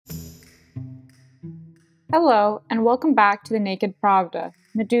Hello, and welcome back to the Naked Pravda,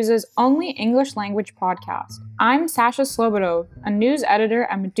 Meduza's only English language podcast. I'm Sasha Slobodov, a news editor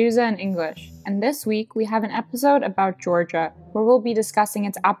at Meduza in English, and this week we have an episode about Georgia, where we'll be discussing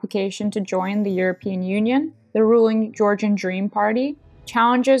its application to join the European Union, the ruling Georgian Dream Party,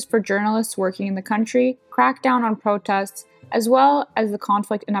 challenges for journalists working in the country, crackdown on protests, as well as the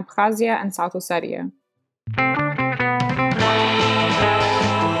conflict in Abkhazia and South Ossetia.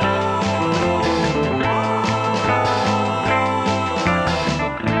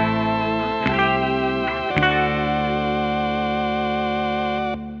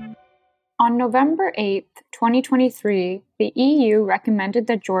 On November 8, 2023, the EU recommended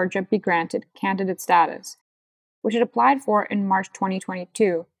that Georgia be granted candidate status, which it applied for in March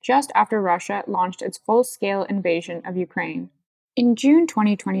 2022, just after Russia launched its full-scale invasion of Ukraine. In June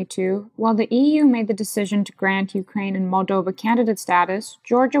 2022, while the EU made the decision to grant Ukraine and Moldova candidate status,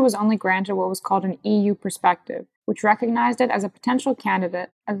 Georgia was only granted what was called an EU perspective, which recognized it as a potential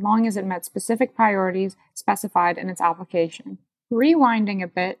candidate as long as it met specific priorities specified in its application. Rewinding a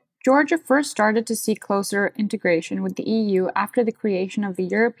bit, Georgia first started to see closer integration with the EU after the creation of the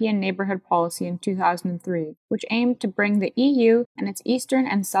European Neighbourhood Policy in 2003, which aimed to bring the EU and its eastern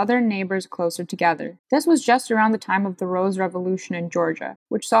and southern neighbours closer together. This was just around the time of the Rose Revolution in Georgia,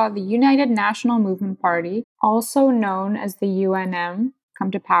 which saw the United National Movement Party, also known as the UNM,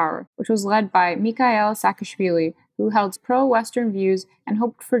 come to power, which was led by Mikhail Saakashvili, who held pro-Western views and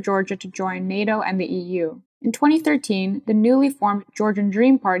hoped for Georgia to join NATO and the EU. In 2013, the newly formed Georgian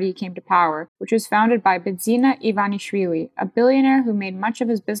Dream Party came to power, which was founded by Bidzina Ivanishvili, a billionaire who made much of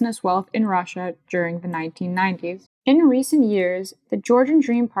his business wealth in Russia during the 1990s. In recent years, the Georgian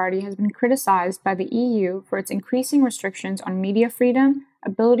Dream Party has been criticized by the EU for its increasing restrictions on media freedom,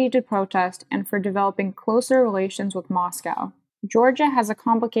 ability to protest, and for developing closer relations with Moscow. Georgia has a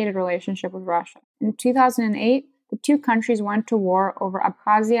complicated relationship with Russia. In 2008, the two countries went to war over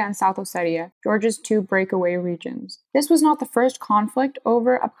Abkhazia and South Ossetia, Georgia's two breakaway regions. This was not the first conflict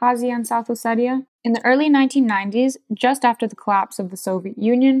over Abkhazia and South Ossetia. In the early 1990s, just after the collapse of the Soviet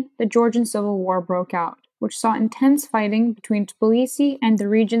Union, the Georgian Civil War broke out, which saw intense fighting between Tbilisi and the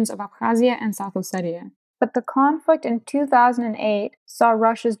regions of Abkhazia and South Ossetia. But the conflict in 2008 saw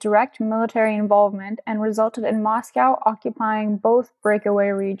Russia's direct military involvement and resulted in Moscow occupying both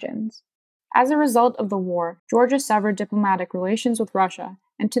breakaway regions. As a result of the war, Georgia severed diplomatic relations with Russia,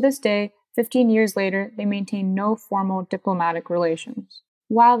 and to this day, 15 years later, they maintain no formal diplomatic relations.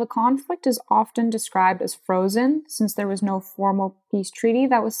 While the conflict is often described as frozen, since there was no formal peace treaty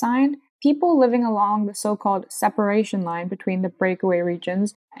that was signed, people living along the so-called separation line between the breakaway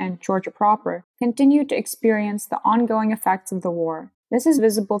regions and Georgia proper continue to experience the ongoing effects of the war. This is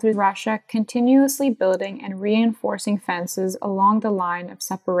visible through Russia continuously building and reinforcing fences along the line of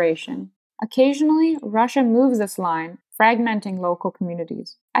separation. Occasionally, Russia moves this line, fragmenting local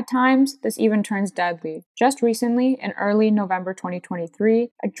communities. At times, this even turns deadly. Just recently, in early November 2023,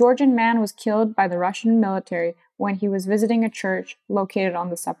 a Georgian man was killed by the Russian military when he was visiting a church located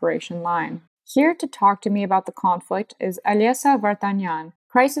on the separation line. Here to talk to me about the conflict is Alesa Vartanyan,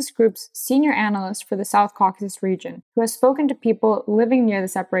 Crisis Group's senior analyst for the South Caucasus region, who has spoken to people living near the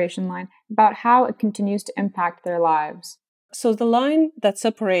separation line about how it continues to impact their lives. So the line that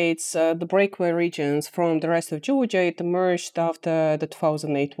separates the breakaway regions from the rest of Georgia, it emerged after the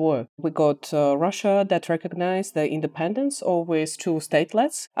 2008 war. We got Russia that recognized the independence of its two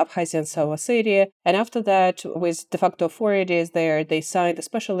statelets, Abkhazia and South Ossetia. And after that, with de facto authorities there, they signed a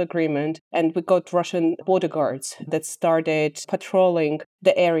special agreement, and we got Russian border guards that started patrolling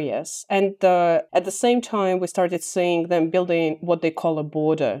the areas. And at the same time, we started seeing them building what they call a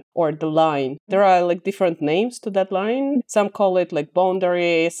border or the line. There are different names to that line. Some call it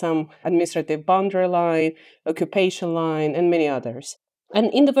boundary, some administrative boundary line, occupation line, and many others.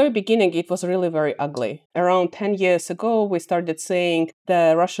 And in the very beginning, it was really very ugly. Around 10 years ago, we started seeing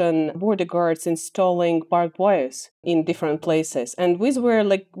the Russian border guards installing barbed wires in different places. And these were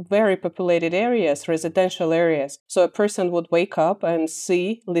very populated areas, residential areas. So a person would wake up and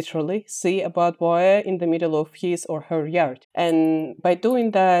literally see a barbed wire in the middle of his or her yard. And by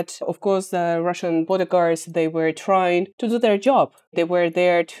doing that, of course, the Russian border guards, they were trying to do their job. They were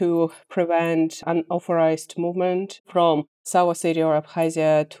there to prevent unauthorized movement from South Ossetia or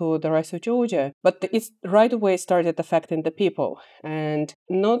Abkhazia to the rest of Georgia. But it right away started affecting the people. And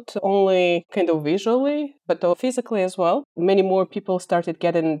not only visually, but physically as well. Many more people started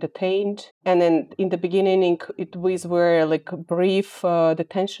getting detained. And then in the beginning, these were brief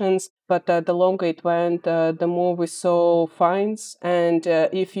detentions. But the longer it went, the more we saw fines. And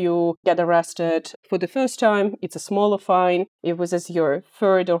if you get arrested for the first time, it's a smaller fine. If this is your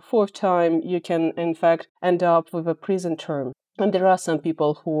third or fourth time, you can, in fact, end up with a prison term. And there are some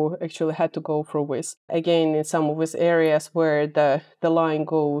people who actually had to go through this. Again, in some of these areas where the line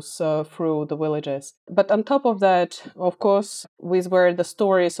goes through the villages. But on top of that, of course, these were the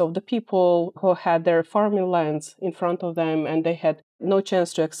stories of the people who had their farming lands in front of them and they had no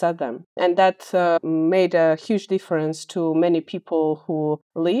chance to access them. And that made a huge difference to many people who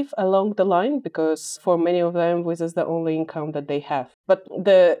live along the line, because for many of them, this is the only income that they have. But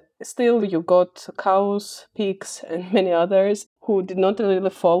still, you got cows, pigs, and many others who did not really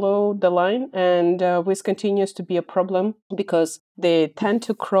follow the line. And this continues to be a problem because they tend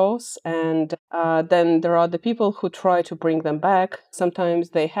to cross, and then there are the people who try to bring them back.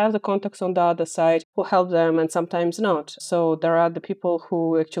 Sometimes they have the contacts on the other side who help them, and sometimes not. So there are the people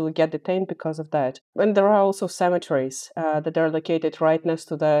who actually get detained because of that. And there are also cemeteries that are located right next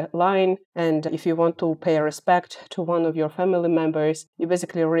to the line. And if you want to pay respect to one of your family members, you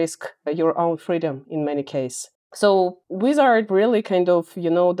basically risk your own freedom in many cases. So these are really kind of,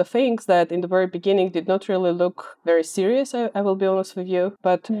 the things that in the very beginning did not really look very serious, I will be honest with you.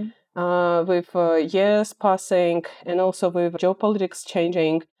 But with years passing and also with geopolitics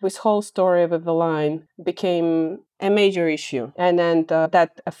changing, this whole story with the line became a major issue. And then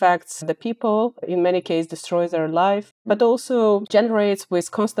that affects the people, in many cases destroys their life, but also generates with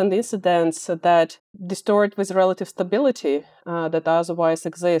constant incidents that distort with relative stability that otherwise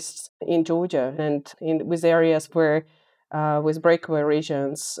exists in Georgia and in with areas where with breakaway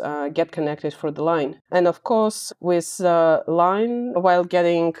regions get connected through the line. And of course, with line, while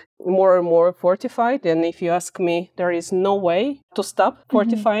getting more and more fortified, and if you ask me, there is no way to stop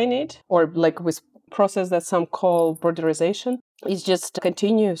fortifying it, or like with process that some call borderization. It just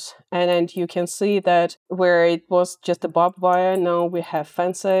continues. And you can see that where it was just a barbed wire, now we have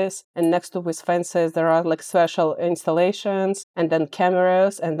fences. And next to these fences, there are like special installations, and then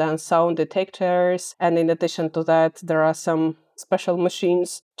cameras, and then sound detectors. And in addition to that, there are some special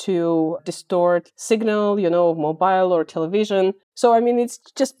machines to distort signal, mobile or television. So, I mean, it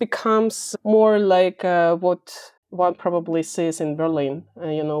just becomes more like what one probably sees in Berlin,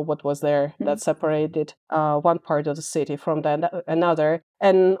 what was there that separated one part of the city from another.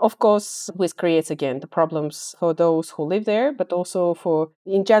 And of course, this creates again the problems for those who live there, but also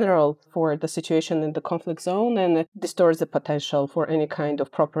in general, for the situation in the conflict zone, and it distorts the potential for any kind of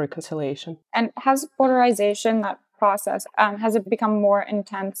proper reconciliation. And has borderization, that process, has it become more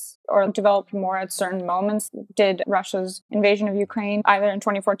intense or developed more at certain moments? Did Russia's invasion of Ukraine, either in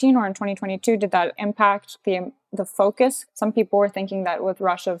 2014 or in 2022, did that impact the focus? Some people were thinking that with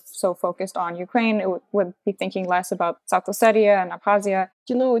Russia so focused on Ukraine, it would be thinking less about South Ossetia and Abkhazia.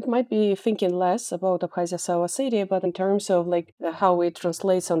 It might be thinking less about Abkhazia, South Ossetia, but in terms of like how it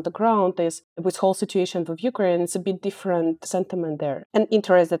translates on the ground, is with whole situation with Ukraine, it's a bit different sentiment there and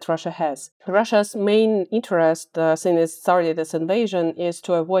interest that Russia has. Russia's main interest since it started this invasion is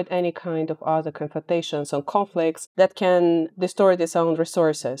to avoid any kind of other confrontations or conflicts that can distort its own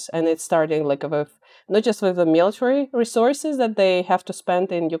resources. And it's starting like with not just with the military resources that they have to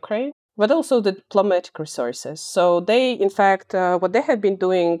spend in Ukraine, but also the diplomatic resources. So they, in fact, what they have been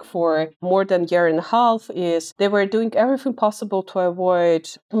doing for more than a year and a half is they were doing everything possible to avoid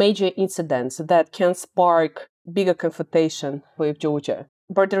major incidents that can spark bigger confrontation with Georgia.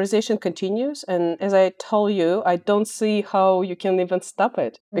 Borderization continues, and as I told you, I don't see how you can even stop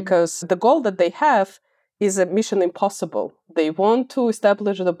it, because the goal that they have is a mission impossible. They want to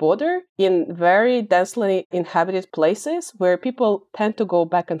establish the border in very densely inhabited places where people tend to go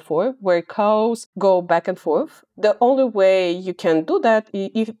back and forth, where cows go back and forth. The only way you can do that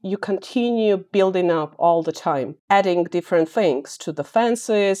is if you continue building up all the time, adding different things to the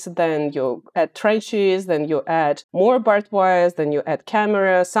fences, then you add trenches, then you add more barbed wires, then you add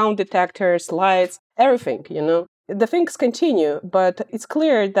cameras, sound detectors, lights, everything, The things continue, but it's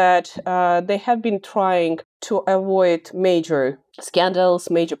clear that they have been trying to avoid major scandals,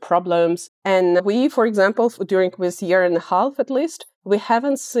 major problems. And we, for example, during this year and a half at least, we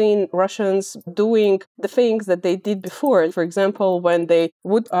haven't seen Russians doing the things that they did before. For example, when they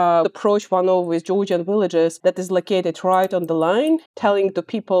would approach one of these Georgian villages that is located right on the line, telling the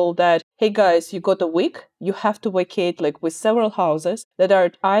people that, hey guys, you got a week, you have to vacate like with several houses that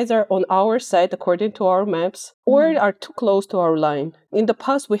are either on our side according to our maps or are too close to our line. In the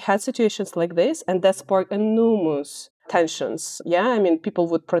past, we had situations like this, and that sparked enormous tensions. Yeah, I mean, people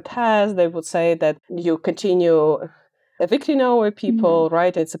would protest. They would say that you continue evicting our people,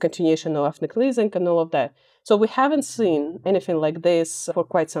 right? It's a continuation of ethnic cleansing and all of that. So we haven't seen anything like this for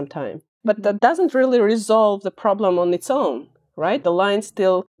quite some time. But that doesn't really resolve the problem on its own, right? The line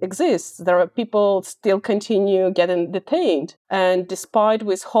still exists. There are people still continue getting detained. And despite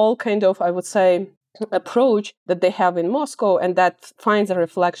this whole kind of, I would say, approach that they have in Moscow, and that finds a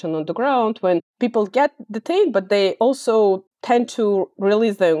reflection on the ground when people get detained, but they also tend to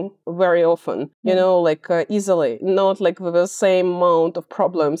release them very often, easily, not like with the same amount of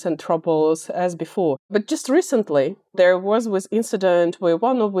problems and troubles as before. But just recently, there was this incident where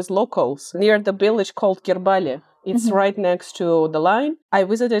one of these locals near the village called Kirbali, it's right next to the line. I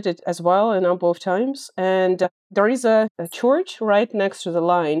visited it as well a number of times, and there is a church right next to the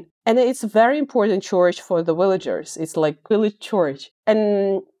line, and it's a very important church for the villagers. It's like village church.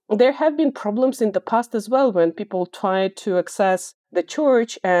 And there have been problems in the past as well when people tried to access the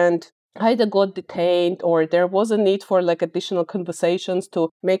church and either got detained or there was a need for like additional conversations to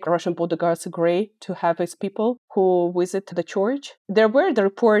make Russian border guards agree to have these people who visit the church. There were the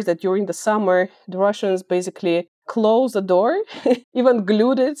reports that during the summer, the Russians basically closed the door, even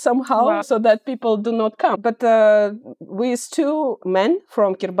glued it somehow so that people do not come. But with two men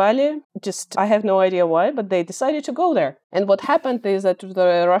from Kirbali, I have no idea why, but they decided to go there. And what happened is that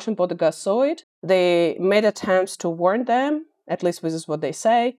the Russian border guards saw it. They made attempts to warn them. At least this is what they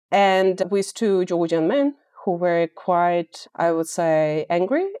say. And with two Georgian men who were quite, I would say,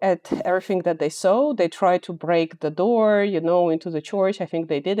 angry at everything that they saw. They tried to break the door, into the church. I think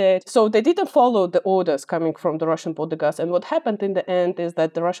they did it. So they didn't follow the orders coming from the Russian border guards. And what happened in the end is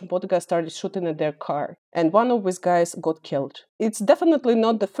that the Russian border guards started shooting at their car. And one of these guys got killed. It's definitely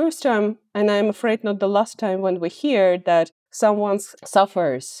not the first time, and I'm afraid not the last time when we hear that someone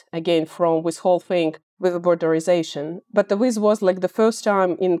suffers again from this whole thing with borderization. But this was like the first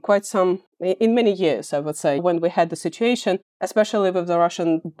time in many years, I would say, when we had the situation, especially with the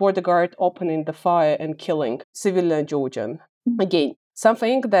Russian border guard opening the fire and killing civilian Georgian. Again,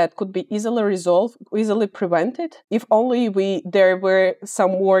 something that could be easily resolved, easily prevented, if only there were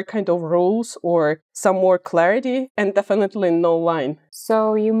some more kind of rules or some more clarity, and definitely no line.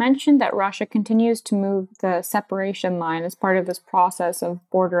 So you mentioned that Russia continues to move the separation line as part of this process of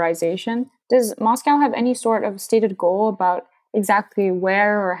borderization. Does Moscow have any sort of stated goal about exactly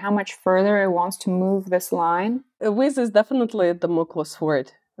where or how much further it wants to move this line? This is definitely a Damocles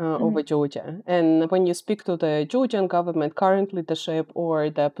sword over Georgia. And when you speak to the Georgian government, current leadership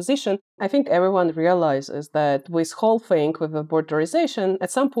or the opposition, I think everyone realizes that this whole thing with the borderization, at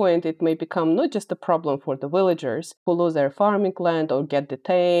some point it may become not just a problem for the villagers who lose their farming land or get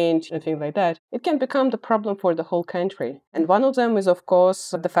detained and things like that. It can become the problem for the whole country. And one of them is, of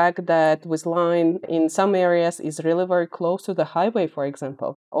course, the fact that this line in some areas is really very close to the highway, for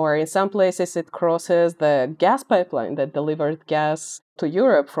example. Or in some places it crosses the gas pipeline that delivered gas to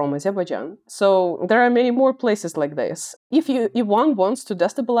Europe from Azerbaijan. So there are many more places like this. If one wants to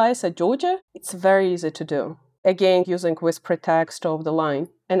destabilize Georgia, it's very easy to do. Again, using this pretext of the line.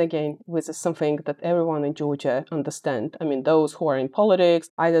 And again, this is something that everyone in Georgia understand. I mean, those who are in politics,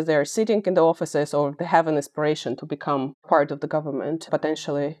 either they're sitting in the offices or they have an aspiration to become part of the government,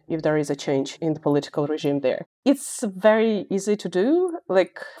 potentially, if there is a change in the political regime there. It's very easy to do.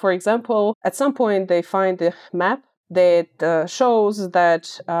 Like, for example, at some point they find a map that shows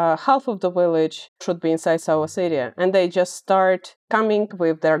that half of the village should be inside South Ossetia. And they just start coming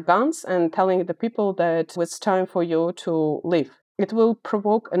with their guns and telling the people that it's time for you to leave. It will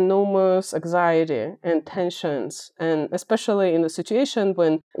provoke enormous anxiety and tensions, and especially in a situation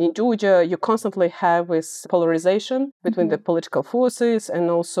when in Georgia you constantly have this polarization between the political forces and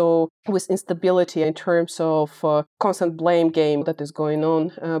also with instability in terms of constant blame game that is going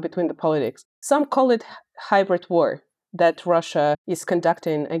on between the politics. Some call it hybrid war that Russia is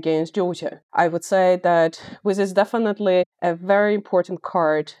conducting against Georgia. I would say that this is definitely a very important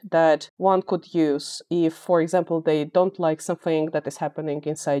card that one could use if, for example, they don't like something that is happening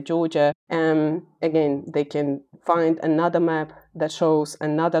inside Georgia. And again, they can find another map that shows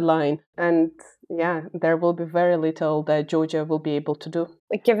another line. And yeah, there will be very little that Georgia will be able to do.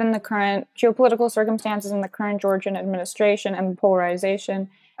 Like, given the current geopolitical circumstances and the current Georgian administration and polarization,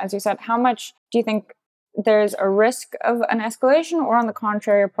 as you said, how much do you think there's a risk of an escalation, or on the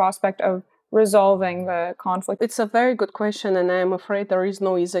contrary, a prospect of resolving the conflict? It's a very good question, and I'm afraid there is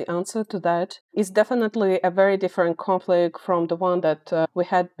no easy answer to that. It's definitely a very different conflict from the one that we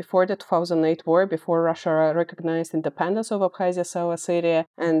had before the 2008 war, before Russia recognized independence of Abkhazia, South Ossetia,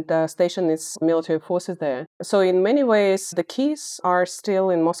 and stationed its military forces there. So in many ways, the keys are still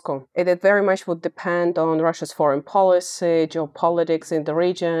in Moscow. It very much would depend on Russia's foreign policy, geopolitics in the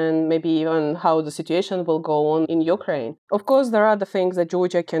region, maybe even how the situation will go on in Ukraine. Of course, there are the things that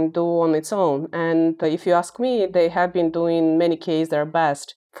Georgia can do on its own. And if you ask me, they have been doing in many cases their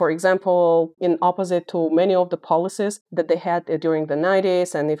best For example, in opposite to many of the policies that they had during the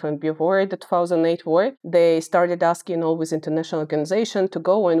 90s and even before the 2008 war, they started asking always international organizations to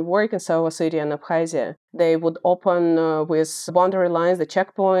go and work in South Ossetia and Abkhazia. They would open with boundary lines, the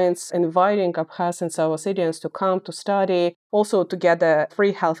checkpoints, inviting Abkhaz and South Ossetians to come to study, also to get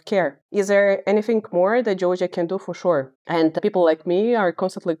free healthcare. Is there anything more that Georgia can do? For sure. And people like me are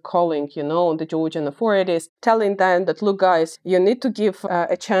constantly calling, the Georgian authorities, telling them that, look, guys, you need to give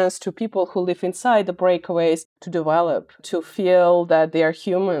a chance to people who live inside the breakaways to develop, to feel that they are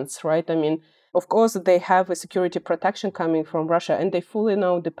humans, right? I mean, of course, they have a security protection coming from Russia, and they fully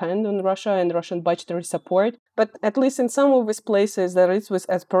now depend on Russia and Russian budgetary support. But at least in some of these places, there is this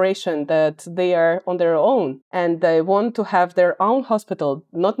aspiration that they are on their own and they want to have their own hospital,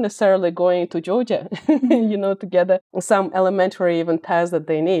 not necessarily going to Georgia, to get some elementary even tests that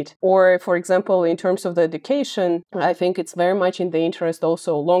they need. Or, for example, in terms of the education, I think it's very much in the interest,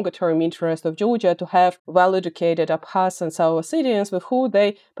 also longer-term interest of Georgia, to have well-educated Abkhaz and South Ossetians with who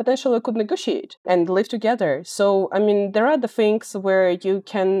they potentially could negotiate and live together. So, I mean, there are the things where you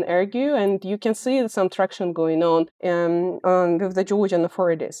can argue and you can see some traction going on with the Georgian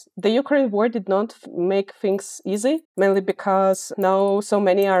authorities. The Ukraine war did not make things easy, mainly because now so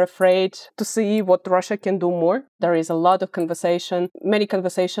many are afraid to see what Russia can do more. There is a lot of many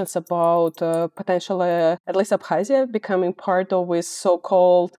conversations about potential, at least Abkhazia, becoming part of this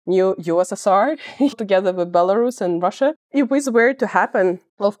so-called new USSR together with Belarus and Russia. If this were to happen,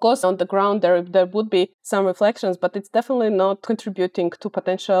 of course, on the ground, there would be some reflections, but it's definitely not contributing to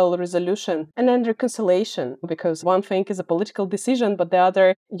potential resolution and then reconciliation, because one thing is a political decision, but the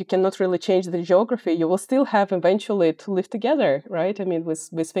other, you cannot really change the geography. You will still have eventually to live together, right? I mean,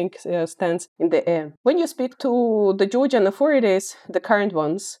 this thing stands in the air. When you speak to the Georgian authorities, the current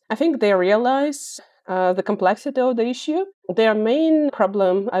ones, I think they realize the complexity of the issue. Their main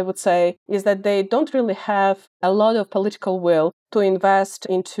problem, I would say, is that they don't really have a lot of political will to invest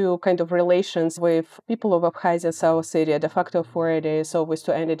into kind of relations with people of Abkhazia, South Ossetia, de facto authorities, always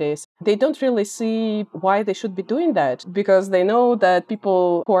two entities. They don't really see why they should be doing that, because they know that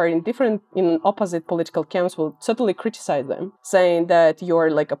people who are in opposite political camps will certainly criticize them, saying that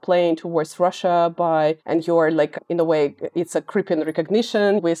you're like playing towards Russia and you're like, in a way, it's a creeping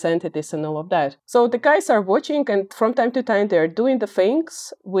recognition with entities and all of that. So the guys are watching, and from time to time they're doing the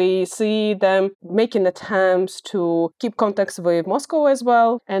things. We see them making attempts to keep contacts with Moscow as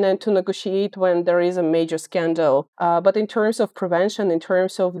well, and then to negotiate when there is a major scandal. But in terms of prevention, in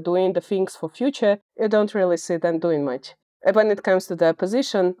terms of doing the things for future, you don't really see them doing much. When it comes to the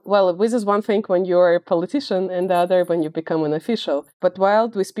opposition, well, this is one thing when you're a politician and the other when you become an official. But while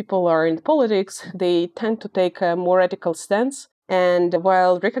these people are in politics, they tend to take a more radical stance. And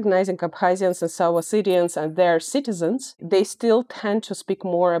while recognizing Abkhazians and South Ossetians as their citizens, they still tend to speak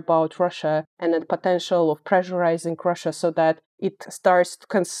more about Russia and the potential of pressurizing Russia so that it starts to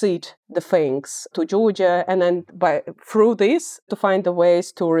concede the things to Georgia, and then through this to find the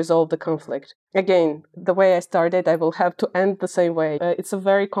ways to resolve the conflict. Again, the way I started, I will have to end the same way. It's a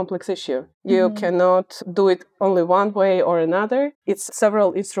very complex issue. You cannot do it only one way or another. It's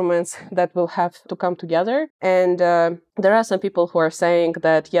several instruments that will have to come together. And there are some people who are saying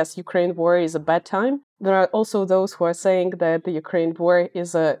that, yes, Ukraine war is a bad time. There are also those who are saying that the Ukraine war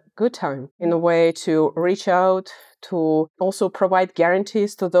is a good time in a way to reach out, to also provide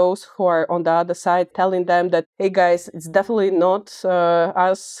guarantees to those who are on the other side, telling them that, hey guys, it's definitely not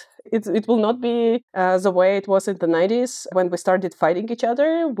us. It will not be the way it was in the 90s when we started fighting each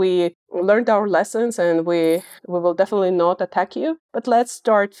other. We learned our lessons and we will definitely not attack you. But let's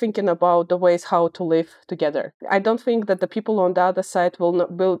start thinking about the ways how to live together. I don't think that the people on the other side will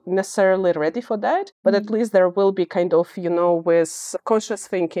not be necessarily ready for that, but at least there will be kind of, with conscious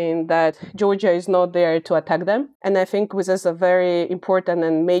thinking that Georgia is not there to attack them. And I think this is a very important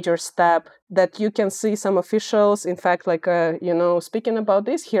and major step that you can see some officials, in fact, speaking about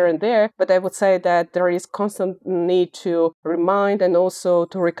this here and there. But I would say that there is constant need to remind and also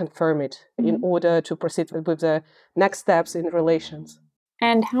to reconfirm it in order to proceed with the next steps in relations.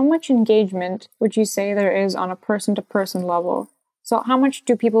 And how much engagement would you say there is on a person-to-person level? So how much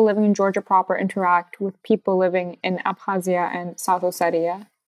do people living in Georgia proper interact with people living in Abkhazia and South Ossetia?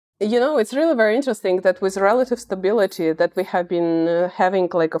 It's really very interesting that with relative stability that we have been having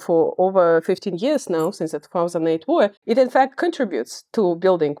for over 15 years now, since the 2008 war, it in fact contributes to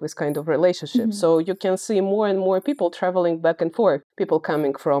building this kind of relationship. Mhm. So you can see more and more people traveling back and forth. People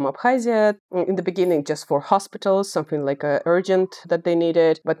coming from Abkhazia in the beginning just for hospitals, something like urgent that they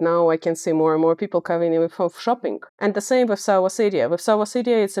needed. But now I can see more and more people coming in for shopping. And the same with South Ossetia. With South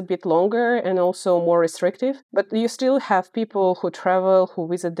Ossetia, it's a bit longer and also more restrictive. But you still have people who travel, who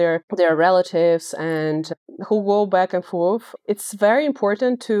visit their relatives and who go back and forth. It's very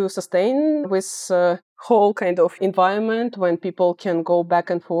important to sustain this whole kind of environment when people can go back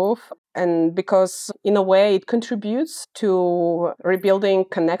and forth. And because in a way it contributes to rebuilding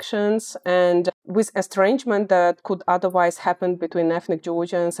connections and with estrangement that could otherwise happen between ethnic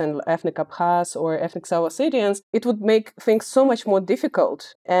Georgians and ethnic Abkhaz or ethnic South Ossetians, it would make things so much more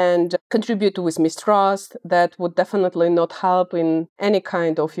difficult and contribute to with mistrust that would definitely not help in any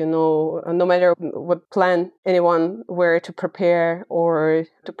kind of, no matter what plan anyone were to prepare or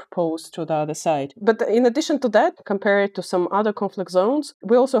to propose to the other side. But in addition to that, compared to some other conflict zones,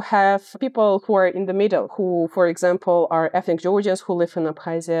 we also have people who are in the middle, who, for example, are ethnic Georgians who live in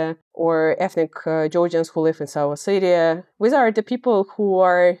Abkhazia or ethnic Georgians who live in South Ossetia. These are the people who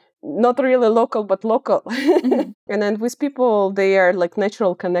are not really local, but local. Mhm. And then with people, they are like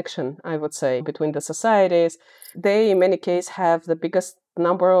natural connection, I would say, between the societies. They, in many cases, have the biggest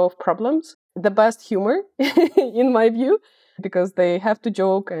number of problems, the best humor, in my view, because they have to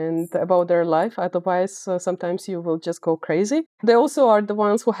joke and about their life. Otherwise, sometimes you will just go crazy. They also are the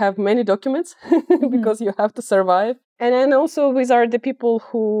ones who have many documents because you have to survive. And then also these are the people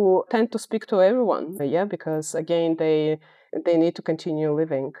who tend to speak to everyone. Yeah, because again, they need to continue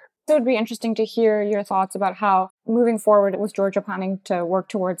living. So it would be interesting to hear your thoughts about how, moving forward with Georgia planning to work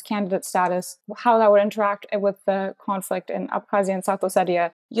towards candidate status, how that would interact with the conflict in Abkhazia and South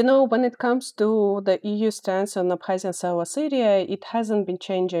Ossetia. When it comes to the EU stance on Abkhazia and South Ossetia, it hasn't been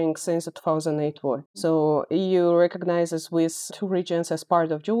changing since the 2008 war. So EU recognizes these two regions as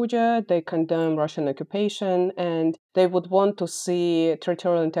part of Georgia, they condemn Russian occupation, and they would want to see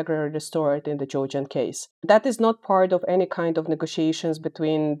territorial integrity restored in the Georgian case. That is not part of any kind of negotiations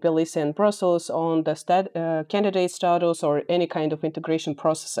between Tbilisi and Brussels on the candidate status or any kind of integration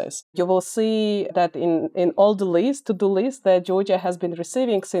processes. You will see that in all the to-do lists that Georgia has been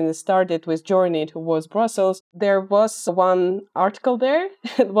receiving since it started with journey towards Brussels, there was one article there,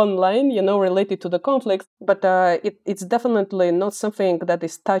 one line, related to the conflict, but it's definitely not something that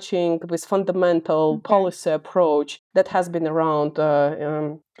is touching this fundamental policy approach that has been around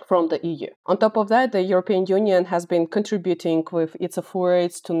from the EU. On top of that, the European Union has been contributing with its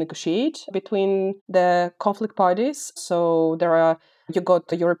efforts to negotiate between the conflict parties. So you got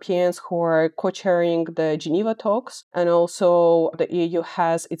the Europeans who are co-chairing the Geneva talks, and also the EU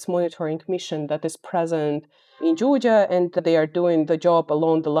has its monitoring mission that is present in Georgia, and they are doing the job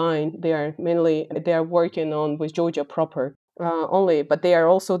along the line. They are working on with Georgia proper. Only, but they are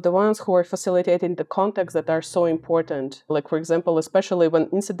also the ones who are facilitating the contacts that are so important. Like, for example, especially when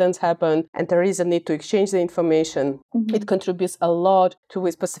incidents happen and there is a need to exchange the information, it contributes a lot to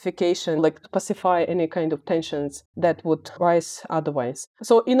its pacification, like to pacify any kind of tensions that would rise otherwise.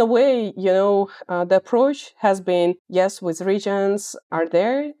 So in a way, the approach has been, yes, with regions are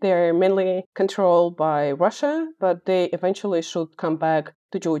there. They're mainly controlled by Russia, but they eventually should come back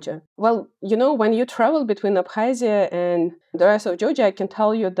to Georgia. Well, when you travel between Abkhazia and the rest of Georgia, I can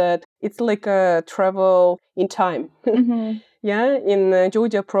tell you that it's like a travel in time. Yeah, in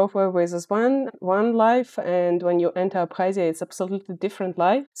Georgia proper is one life, and when you enter Abkhazia, it's absolutely different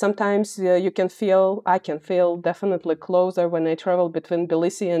life. Sometimes I can feel definitely closer when I travel between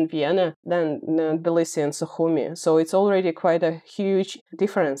Tbilisi and Vienna than Tbilisi and Sukhumi. So it's already quite a huge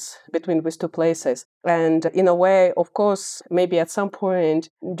difference between these two places. And in a way, of course, maybe at some point,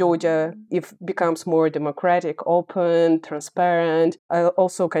 Georgia, if becomes more democratic, open, transparent,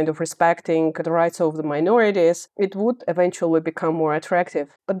 also kind of respecting the rights of the minorities, it would eventually become more attractive.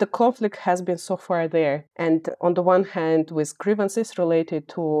 But the conflict has been so far there. And on the one hand, with grievances related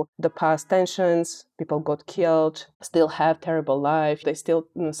to the past tensions, people got killed, still have terrible life, they still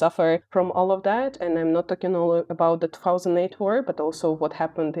suffer from all of that. And I'm not talking all about the 2008 war, but also what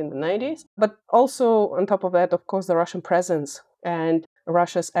happened in the 90s. But also, on top of that, of course, the Russian presence and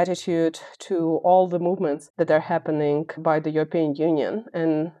Russia's attitude to all the movements that are happening by the European Union.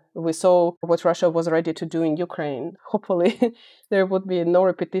 And we saw what Russia was ready to do in Ukraine. Hopefully, there would be no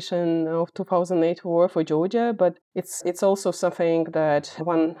repetition of 2008 war for Georgia, but it's also something that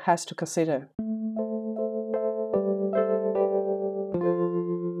one has to consider.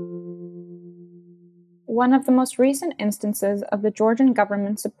 One of the most recent instances of the Georgian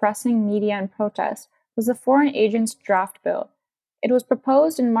government suppressing media and protest was the Foreign Agents Draft Bill. It was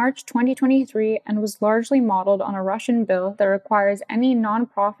proposed in March 2023 and was largely modeled on a Russian bill that requires any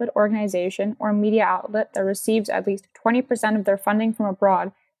nonprofit organization or media outlet that receives at least 20% of their funding from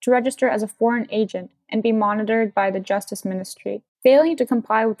abroad to register as a foreign agent and be monitored by the Justice Ministry. Failing to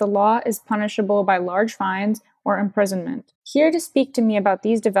comply with the law is punishable by large fines or imprisonment. Here to speak to me about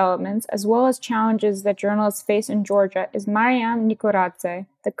these developments, as well as challenges that journalists face in Georgia, is Mariam Nikoradze,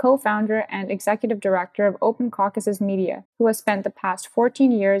 the co-founder and executive director of Open Caucasus Media, who has spent the past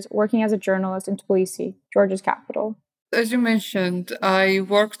 14 years working as a journalist in Tbilisi, Georgia's capital. As you mentioned, I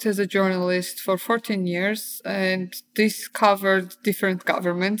worked as a journalist for 14 years, and this covered different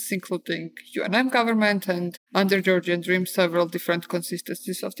governments, including UNM government and under Georgian Dream, several different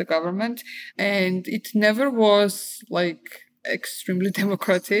consistencies of the government. And it never was extremely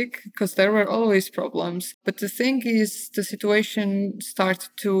democratic because there were always problems. But the thing is, the situation started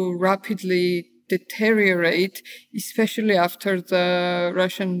to rapidly deteriorate, especially after the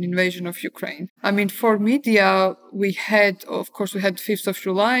Russian invasion of Ukraine. I mean, for media, we had 5th of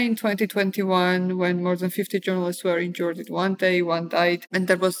July in 2021 when more than 50 journalists were injured in one day, one died. And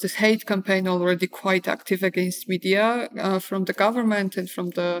there was this hate campaign already quite active against media from the government and from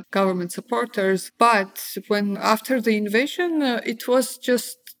the government supporters. But when after the invasion, it was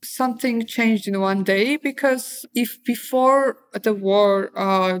just something changed in one day, because if before the war,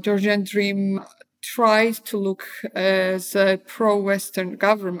 Georgian Dream tried to look as a pro-Western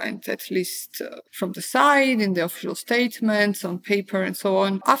government, at least from the side, in the official statements, on paper, and so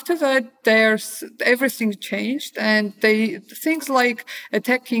on. After that, everything changed, and things like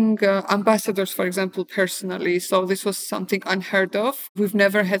attacking ambassadors, for example, personally. So this was something unheard of. We've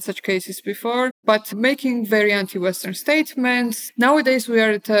never had such cases before, but making very anti-Western statements. Nowadays, we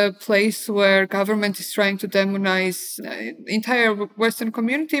are at a place where government is trying to demonize entire Western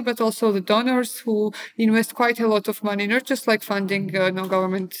community, but also the donors who invest quite a lot of money, not just funding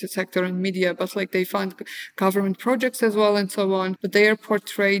non-government sector and media, but they fund government projects as well and so on. But they are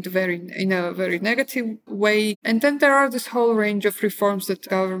portrayed in a very negative way. And then there are this whole range of reforms that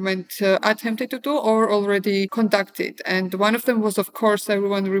government attempted to do or already conducted. And one of them was, of course,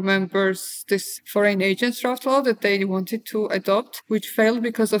 everyone remembers this foreign agents draft law that they wanted to adopt, which failed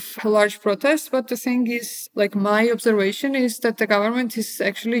because of a large protest. But the thing is, my observation is that the government is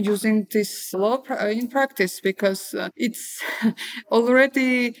actually using this law in practice, because it's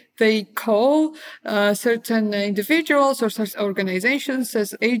already, they call certain individuals or certain organizations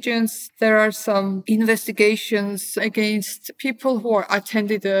as agents. There are some investigations against people who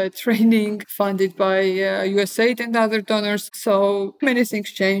attended a training funded by USAID and other donors. So many things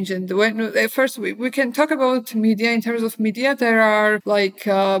change. And when first we can talk about media. In terms of media, there are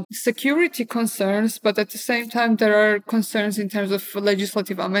security concerns, but at the same time there are concerns in terms of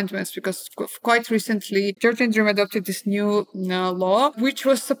legislative amendments, because quite recently Georgian Dream adopted this new law, which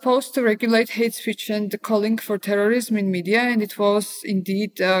was supposed to regulate hate speech and calling for terrorism in media. And it was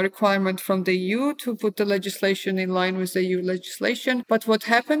indeed a requirement from the EU to put the legislation in line with the EU legislation. But what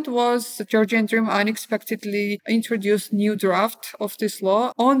happened was Georgian Dream unexpectedly introduced new draft of this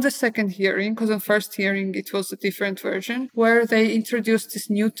law on the second hearing, because on first hearing it was a different version, where they introduced this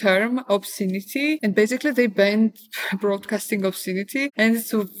new term, obscenity, and basically they banned broadcasting obscenity. And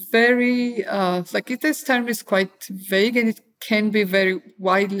it's a very this term is quite vague, and it can be very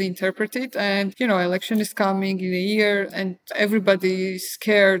widely interpreted. And, election is coming in a year, and everybody is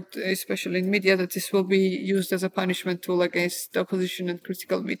scared, especially in media, that this will be used as a punishment tool against the opposition and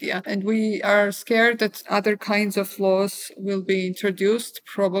critical media. And we are scared that other kinds of laws will be introduced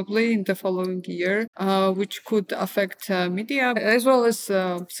probably in the following year, which could affect media as well as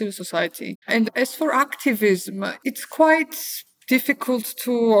civil society. And as for activism, it's quite difficult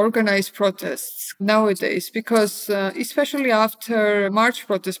to organize protests nowadays, because especially after March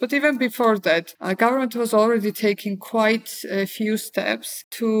protests, but even before that, government was already taking quite a few steps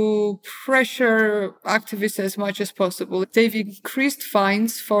to pressure activists as much as possible. They've increased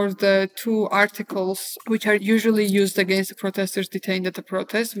fines for the two articles which are usually used against the protesters detained at a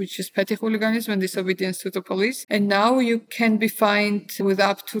protest, which is petty hooliganism and disobedience to the police. And now you can be fined with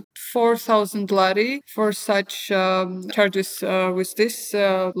up to 4,000 lari for such charges this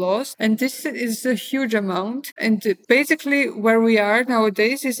laws. And this is a huge amount. And basically where we are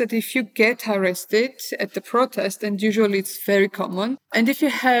nowadays is that if you get arrested at the protest, and usually it's very common, and if you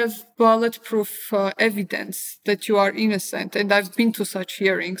have bulletproof evidence that you are innocent, and I've been to such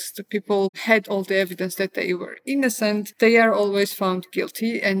hearings, the people had all the evidence that they were innocent, they are always found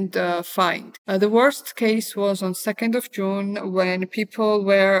guilty and fined. The worst case was on 2nd of June when people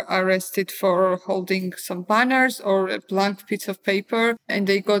were arrested for holding some banners or a blank piece of paper, and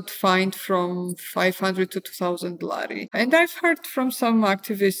they got fined from 500 to 2,000 lari. And I've heard from some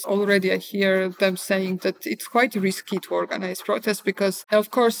activists already, I hear them saying that it's quite risky to organize protests because,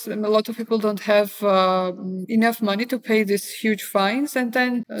 of course, a lot of people don't have enough money to pay these huge fines. And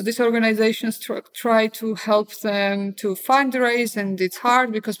then these organizations try to help them to fundraise, and it's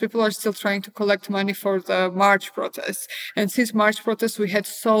hard because people are still trying to collect money for the March protests. And since March protests, we had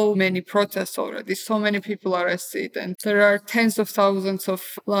so many protests already, so many people arrested, and there are tens of thousands of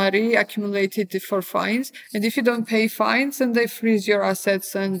lari accumulated for fines. And if you don't pay fines, then they freeze your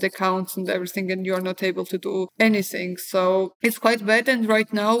assets and accounts and everything, and you're not able to do anything. So it's quite bad. And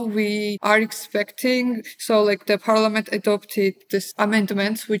right now we are expecting, so like the parliament adopted this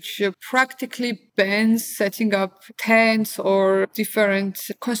amendments which practically bans setting up tents or different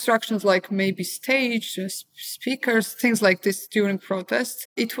constructions like maybe stage, speakers, things like this during protests.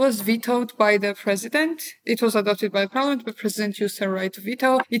 It was vetoed by the president. It was adopted by the parliament, but president used her right to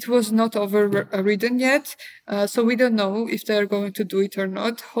veto. It was not overridden yet. So we don't know if they're going to do it or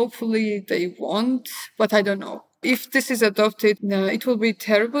not. Hopefully they won't, but I don't know. If this is adopted, it will be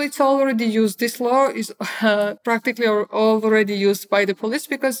terrible. It's already used. This law is practically already used by the police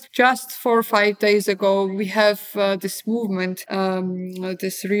because just 4 or 5 days ago, we have this movement,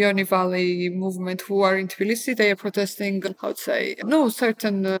 this Rioni Valley movement who are in Tbilisi. They are protesting,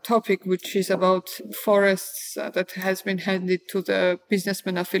 certain topic, which is about forests that has been handed to the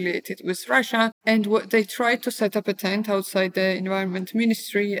businessmen affiliated with Russia. And they tried to set up a tent outside the environment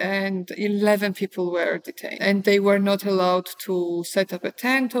ministry, and 11 people were detained. And they were not allowed to set up a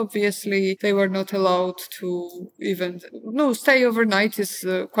tent, obviously. They were not allowed to even stay overnight is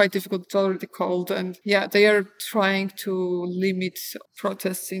quite difficult. It's already cold. And they are trying to limit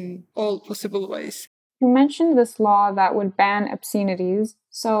protests in all possible ways. You mentioned this law that would ban obscenities.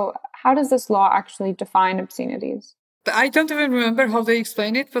 So how does this law actually define obscenities? I don't even remember how they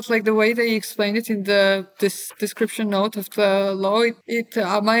explain it, but like the way they explain it in this description note of the law,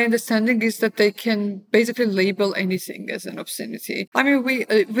 my understanding is that they can basically label anything as an obscenity. I mean,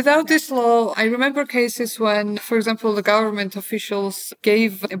 without this law, I remember cases when, for example, the government officials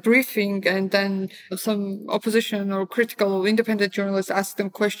gave a briefing and then some opposition or critical independent journalists asked them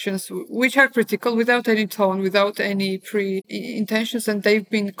questions which are critical without any tone, without any pre-intentions, and they've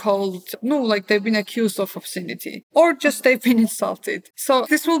been they've been accused of obscenity. Or just they've been insulted. So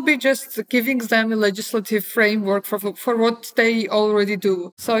this will be just giving them a legislative framework for what they already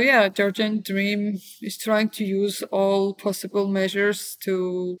do. So Georgian Dream is trying to use all possible measures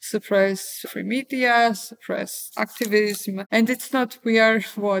to suppress free media, suppress activism. And it's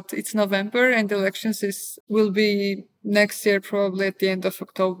November, and elections will be next year, probably at the end of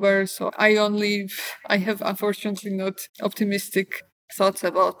October. So I have unfortunately not optimistic thoughts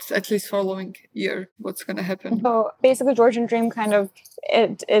about at least following year what's going to happen. So basically Georgian Dream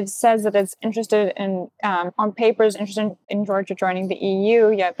it says that it's interested in on paper is interested in Georgia joining the EU,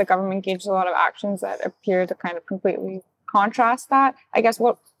 yet the government engages a lot of actions that appear to kind of completely contrast that. I guess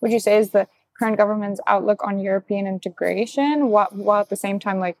what would you say is the current government's outlook on European integration, while at the same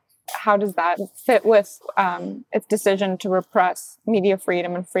time, how does that fit with its decision to repress media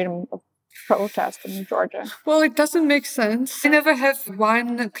freedom and freedom of protest in Georgia? Well, it doesn't make sense. I never have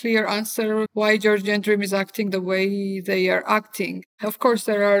one clear answer why Georgian Dream is acting the way they are acting. Of course,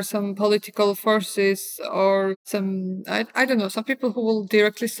 there are some political forces or some people who will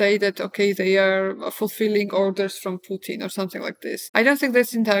directly say that, okay, they are fulfilling orders from Putin or something like this. I don't think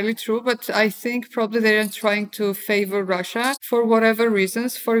that's entirely true, but I think probably they are trying to favor Russia for whatever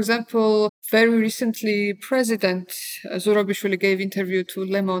reasons. For example, very recently, President Zurabishvili gave interview to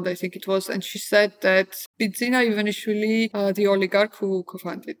Le Monde, I think it was, and she said that Bidzina Ivanishvili, the oligarch who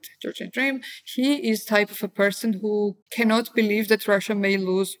co-founded Georgian Dream, he is type of a person who cannot believe that Russia may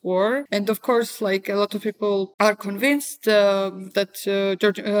lose war. And of course, a lot of people are convinced that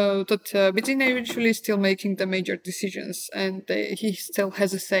Bidzina Ivanishvili is still making the major decisions, and he still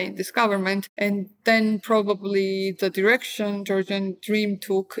has a say in this government. And then probably the direction Georgian Dream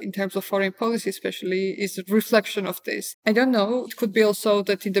took in terms of foreign policy especially is a reflection of this. I don't know. It could be also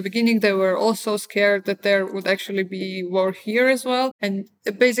that in the beginning they were also scared that there would actually be war here as well. And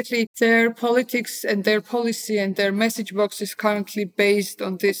basically their politics and their policy and their message box is currently based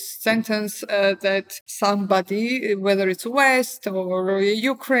on this sentence that somebody, whether it's West or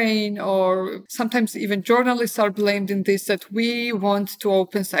Ukraine, or sometimes even journalists are blamed in this, that we want to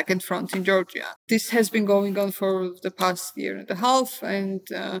open second front in Georgia. This has been going on for the past year and a half. And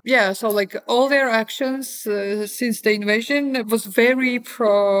so like all their actions since the invasion was very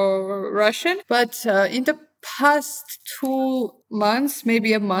pro-Russian. But in the past 2 months,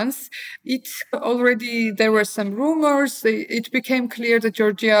 maybe a month, there were some rumors. It became clear that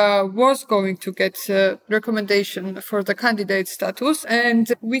Georgia was going to get a recommendation for the candidate status.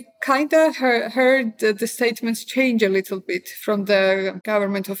 And we kind of heard the statements change a little bit from the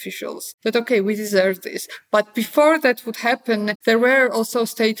government officials that, okay, we deserve this. But before that would happen, there were also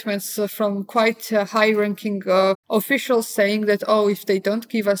statements from quite high-ranking officials saying that, oh, if they don't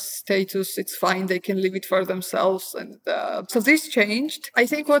give us status, it's fine, they can leave it for themselves. And so this changed. I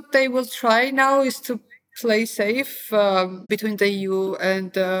think what they will try now is to play safe between the EU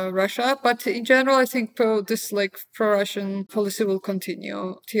and Russia. But in general, I think this pro-Russian policy will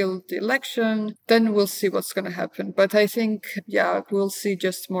continue till the election. Then we'll see what's going to happen. But I think, we'll see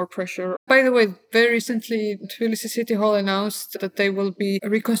just more pressure. By the way, very recently, Tbilisi City Hall announced that they will be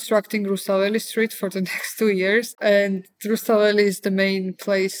reconstructing Rustaveli Street for the next 2 years. And Rustaveli is the main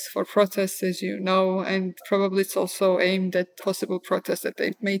place for protests, as you know, and probably it's also aimed at possible protests that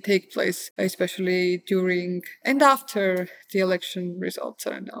they may take place, especially during and after the election results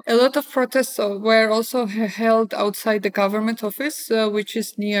are announced. A lot of protests were also held outside the government office, which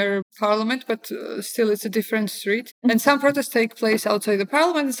is near parliament, but still it's a different street. And some protests take place outside the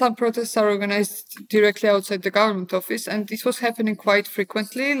parliament, and some protests are organized directly outside the government office. And it was happening quite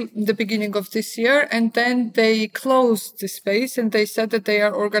frequently in the beginning of this year. And then they closed the space and they said that they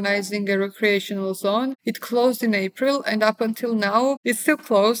are organizing a recreational zone. It closed in April, and up until now, it's still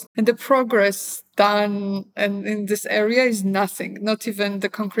closed. And the progress done and in this area is nothing. Not even the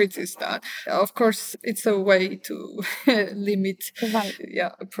concrete is done. Of course, it's a way to limit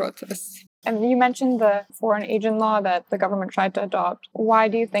protests. And you mentioned the foreign agent law that the government tried to adopt. Why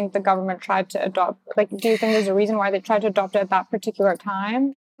do you think the government tried to adopt? Do you think there's a reason why they tried to adopt it at that particular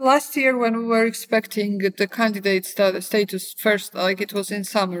time? Last year, when we were expecting the candidate status first, it was in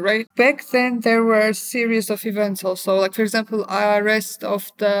summer, right? Back then, there were a series of events also. For example, arrest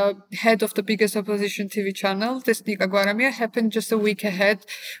of the head of the biggest opposition TV channel, Tesnika Guaramia, happened just a week ahead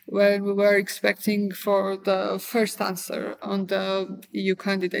when we were expecting for the first answer on the EU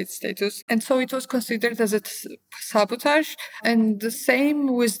candidate status. And so it was considered as a sabotage. And the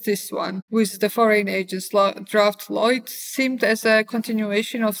same with this one, with the foreign agents draft law. It seemed as a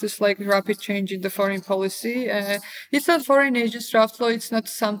continuation of this rapid change in the foreign policy. It's not foreign agents draft law. It's not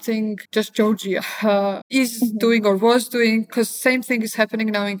something just Georgia is doing or was doing, because same thing is happening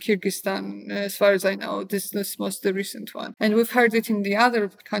now in Kyrgyzstan, as far as I know. This is most the recent one. And we've heard it in the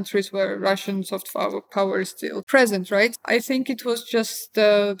other countries where Russian soft power is still present, right? I think it was just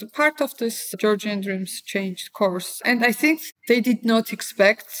the part of this Georgian Dreams changed course. And I think they did not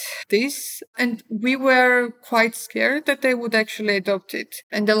expect this. And we were quite scared that they would actually adopt it.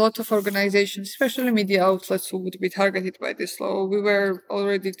 And a lot of organizations, especially media outlets, who would be targeted by this law, we were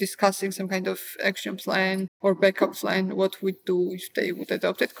already discussing some kind of action plan or backup plan, what we'd do if they would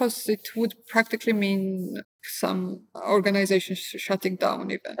adopt it, because it would practically mean some organizations shutting down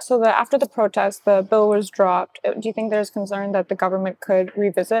even. So after the protest, the bill was dropped. Do you think there's concern that the government could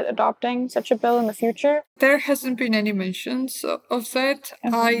revisit adopting such a bill in the future? There hasn't been any mentions of that.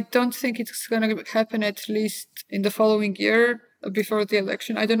 Okay. I don't think it's going to happen at least in the following year, before the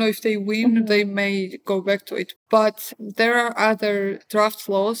election. I don't know if they win, they may go back to it. But there are other draft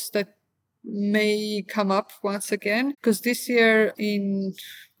laws that may come up once again, because this year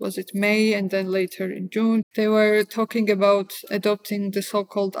was it May and then later in June, they were talking about adopting the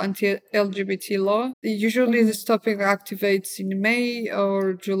so-called anti-LGBT law. Usually this topic activates in May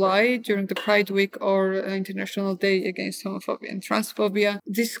or July during the Pride Week or International Day Against Homophobia and Transphobia.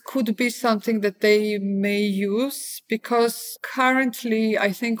 This could be something that they may use, because currently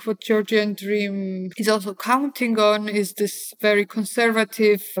I think what Georgian Dream is also counting on is this very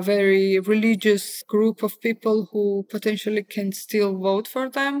conservative, very religious group of people who potentially can still vote for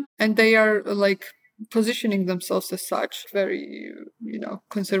them. And they are positioning themselves as such, very,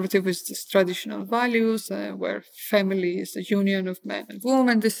 conservative with these traditional values, where family is a union of men and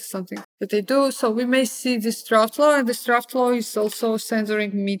women. This is something that they do. So we may see this draft law, and this draft law is also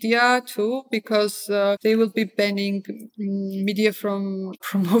censoring media too, because they will be banning media from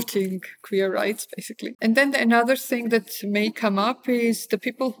promoting queer rights, basically. And then another thing that may come up is the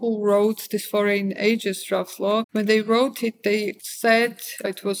people who wrote this foreign agents draft law. When they wrote it, they said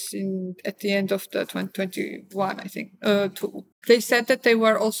it was at the end of the 2021, I think. They said that they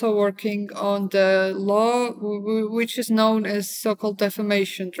were also working on the law, which is known as so-called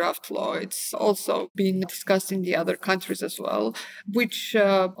defamation draft law. It's also been discussed in the other countries as well, which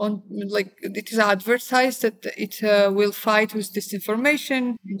it is advertised that it will fight with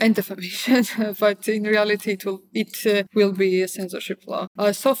disinformation and defamation, but in reality it will be a censorship law.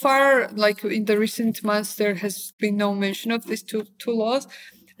 So far, like in the recent months, there has been no mention of these two laws.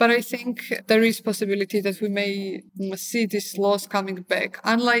 But I think there is possibility that we may see these laws coming back.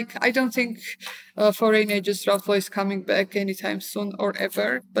 I don't think foreign agents draft law is coming back anytime soon or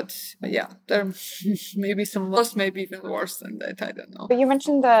ever. But yeah, there may be some laws, maybe even worse than that. I don't know. But you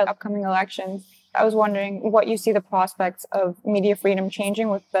mentioned the upcoming elections. I was wondering what you see the prospects of media freedom changing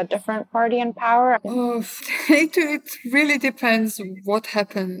with the different party in power. It really depends what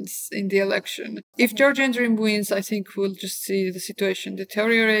happens in the election. If Georgian Dream wins, I think we'll just see the situation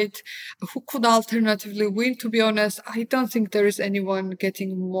deteriorate. Who could alternatively win? To be honest, I don't think there is anyone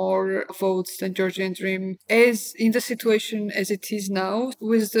getting more votes than Georgian Dream. As in the situation as it is now,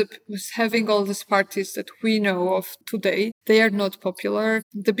 with having all these parties that we know of today, they are not popular.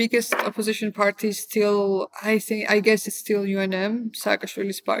 The biggest opposition party is still, I guess it's still UNM,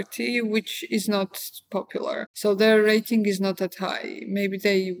 Saakashvili's party, which is not popular. So their rating is not that high. Maybe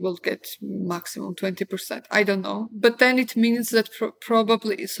they will get maximum 20%. I don't know. But then it means that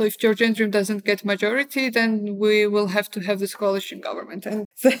probably, so if Georgian Dream doesn't get majority, then we will have to have this coalition government. And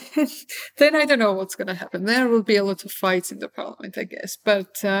then I don't know what's going to happen. There will be a lot of fights in the parliament, I guess.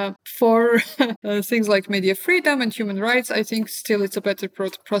 But for things like media freedom and human rights, I think still it's a better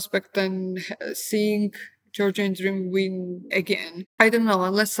prospect than seeing Georgian Dream win again. I don't know,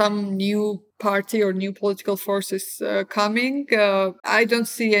 unless some new party or new political forces coming, I don't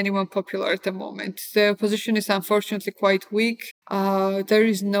see anyone popular at the moment. The opposition is unfortunately quite weak. There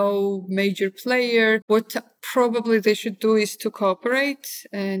is no major player. What probably they should do is to cooperate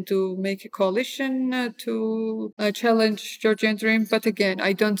and to make a coalition to challenge Georgian Dream. But again,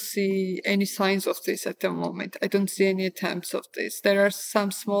 I don't see any signs of this at the moment. I don't see any attempts of this. There are some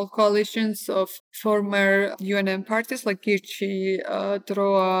small coalitions of former UNM parties like Girchi,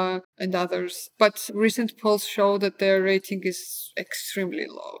 DROA, and others. But recent polls show that their rating is extremely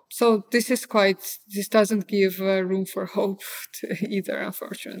low. So this doesn't give room for hope either,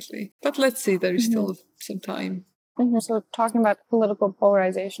 unfortunately. But let's see, there is still some time. So talking about political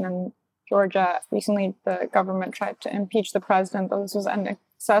polarization in Georgia, recently the government tried to impeach the president, though this was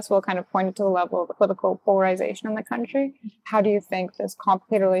unsuccessful, kind of pointed to the level of political polarization in the country. How do you think this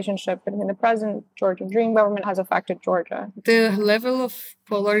complicated relationship between the president, Georgian Dream government has affected Georgia? The level of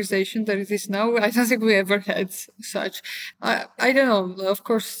polarization that it is now, I don't think we ever had such. I don't know. Of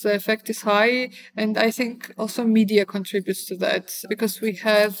course, the effect is high, and I think also media contributes to that because we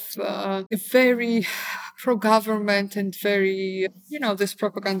have a very pro-government and very, these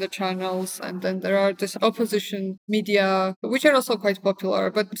propaganda channels, and then there are this opposition media, which are also quite popular,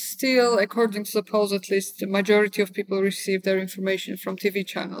 but still, according to the polls, at least, the majority of people receive their information from TV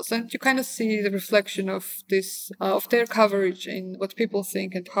channels, and you kind of see the reflection of this, of their coverage in what people think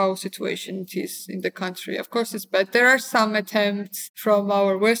and how situation it is in the country. Of course, it's bad. There are some attempts from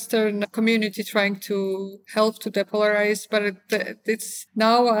our Western community trying to help to depolarize, but it's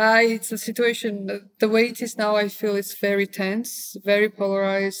a situation, the way it is now, I feel it's very tense, very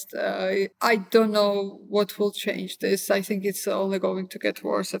polarized. I don't know what will change this. I think it's only going to get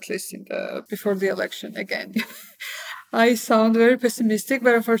worse, at least before the election again. I sound very pessimistic,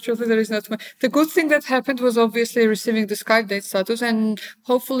 but unfortunately there is not much. The good thing that happened was obviously receiving the Skype date status, and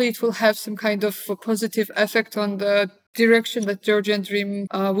hopefully it will have some kind of a positive effect on the direction that Georgian Dream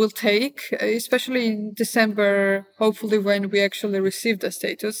will take, especially in December, hopefully when we actually receive the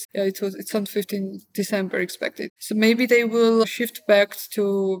status. It's on 15 December expected. So maybe they will shift back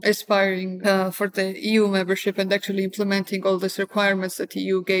to aspiring for the EU membership and actually implementing all these requirements that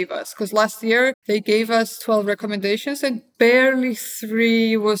EU gave us. Because last year they gave us 12 recommendations and barely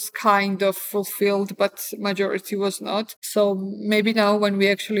 3 was kind of fulfilled, but majority was not. So maybe now when we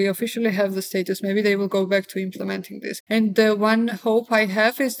actually officially have the status, maybe they will go back to implementing this. And the one hope I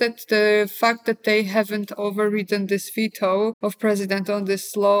have is that the fact that they haven't overridden this veto of president on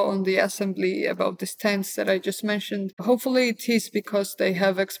this law on the assembly about this tents that I just mentioned, hopefully it is because they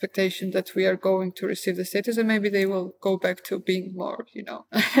have expectation that we are going to receive the status, and maybe they will go back to being more,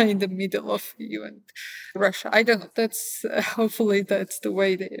 in the middle of EU and Russia. I don't know. That's hopefully that's the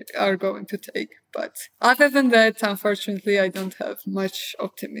way they are going to take. But other than that, unfortunately, I don't have much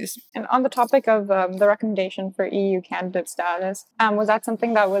optimism. And on the topic of the recommendation for EU candidate status, was that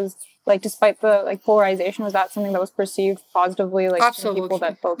something that was, like, despite the polarization, was that something that was perceived positively, Absolutely. people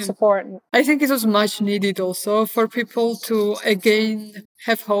that both support? I think it was much needed also for people to again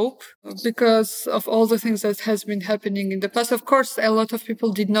have hope because of all the things that has been happening in the past. Of course, a lot of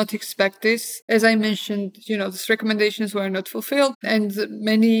people did not expect this. As I mentioned, these recommendations were not fulfilled, and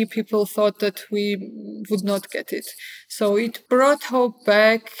many people thought that we would not get it. So it brought hope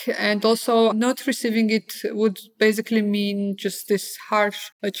back, and also not receiving it would basically mean just this harsh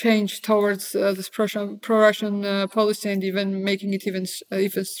change towards this pro-Russian policy, and even making it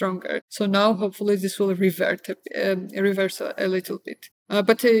even stronger. So now, hopefully, this will reverse a little bit.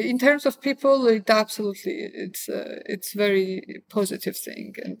 But in terms of people, it's very positive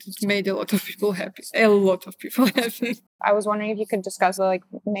thing, and it made a lot of people happy. A lot of people happy. I was wondering if you could discuss the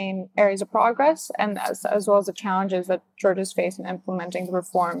main areas of progress and as well as the challenges that Georgia's faced in implementing the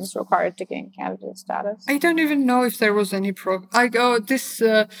reforms required to gain candidate status. I don't even know if there was any this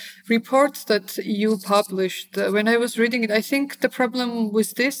report that EU published, when I was reading it, I think the problem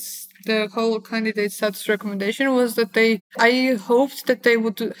with the whole candidate status recommendation was that I hoped that they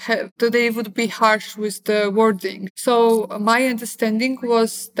would be harsh with the wording. So my understanding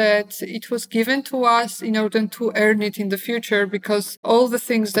was that it was given to us in order to earn it in the future, because all the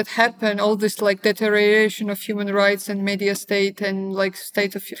things that happen, all this deterioration of human rights and media state and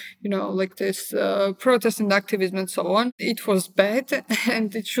state of, this protest and activism and so on, it was bad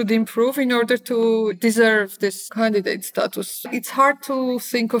and it should improve in order to deserve this candidate status. It's hard to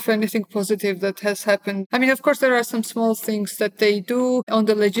think of anything positive that has happened. I mean, of course, there are some small things that they do on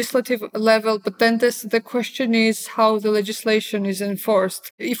the legislative level, but then the question is how the legislation is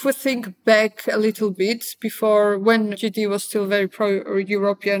enforced. If we think back a little bit before, when GD was still very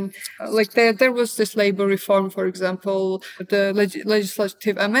pro-European, there was this labor reform, for example, the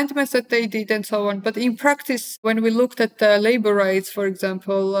legislative amendments that they did and so on. But in practice, when we looked at the labor rights, for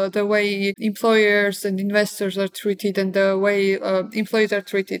example, the way employers and investors are treated and the way employees are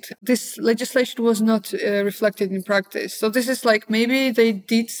treated, this legislation was not reflected in practice. So this is maybe they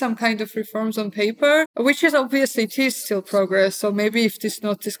did some kind of reforms on paper, which is obviously it is still progress. So maybe if this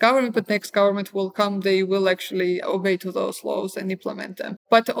not this government, but next government will come, they will actually obey to those laws and implement them.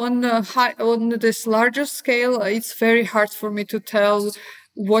 But on this larger scale, it's very hard for me to tell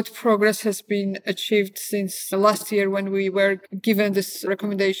what progress has been achieved since last year when we were given these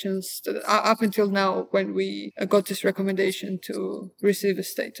recommendations up until now when we got this recommendation to receive a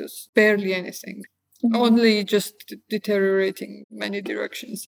status. Barely anything. Mm-hmm. Only just deteriorating many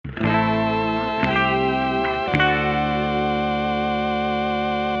directions.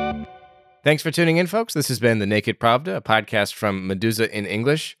 Thanks for tuning in, folks. This has been The Naked Pravda, a podcast from Meduza in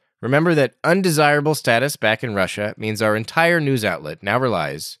English. Remember that undesirable status back in Russia means our entire news outlet now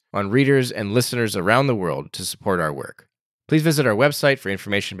relies on readers and listeners around the world to support our work. Please visit our website for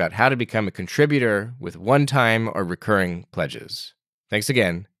information about how to become a contributor with one-time or recurring pledges. Thanks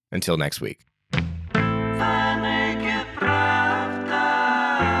again. Until next week.